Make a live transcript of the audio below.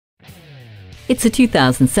It's a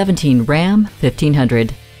 2017 Ram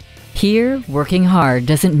 1500. Here, working hard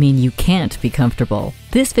doesn't mean you can't be comfortable.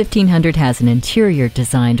 This 1500 has an interior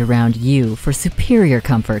designed around you for superior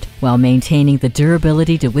comfort while maintaining the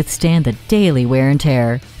durability to withstand the daily wear and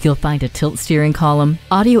tear. You'll find a tilt steering column,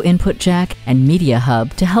 audio input jack, and media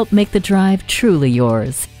hub to help make the drive truly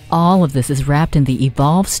yours. All of this is wrapped in the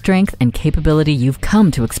evolved strength and capability you've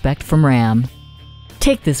come to expect from Ram.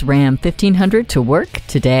 Take this Ram 1500 to work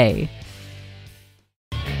today.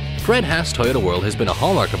 Fred Haas Toyota World has been a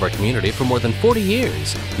hallmark of our community for more than 40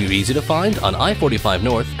 years. We're easy to find on I-45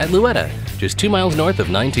 North at Luetta, just 2 miles north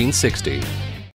of 1960.